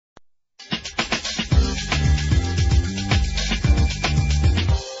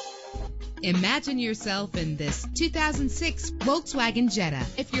Imagine yourself in this 2006 Volkswagen Jetta.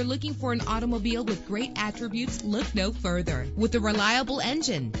 If you're looking for an automobile with great attributes, look no further. With a reliable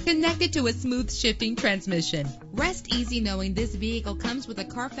engine connected to a smooth shifting transmission, rest easy knowing this vehicle comes with a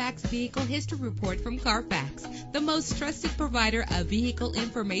Carfax Vehicle History Report from Carfax, the most trusted provider of vehicle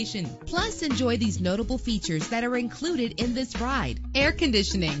information. Plus, enjoy these notable features that are included in this ride: air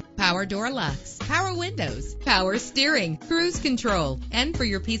conditioning, power door locks, power windows, power steering, cruise control. And for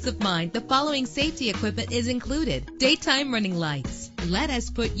your peace of mind, the following safety equipment is included: daytime running lights. Let us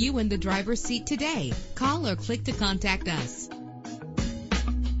put you in the driver's seat today. Call or click to contact us.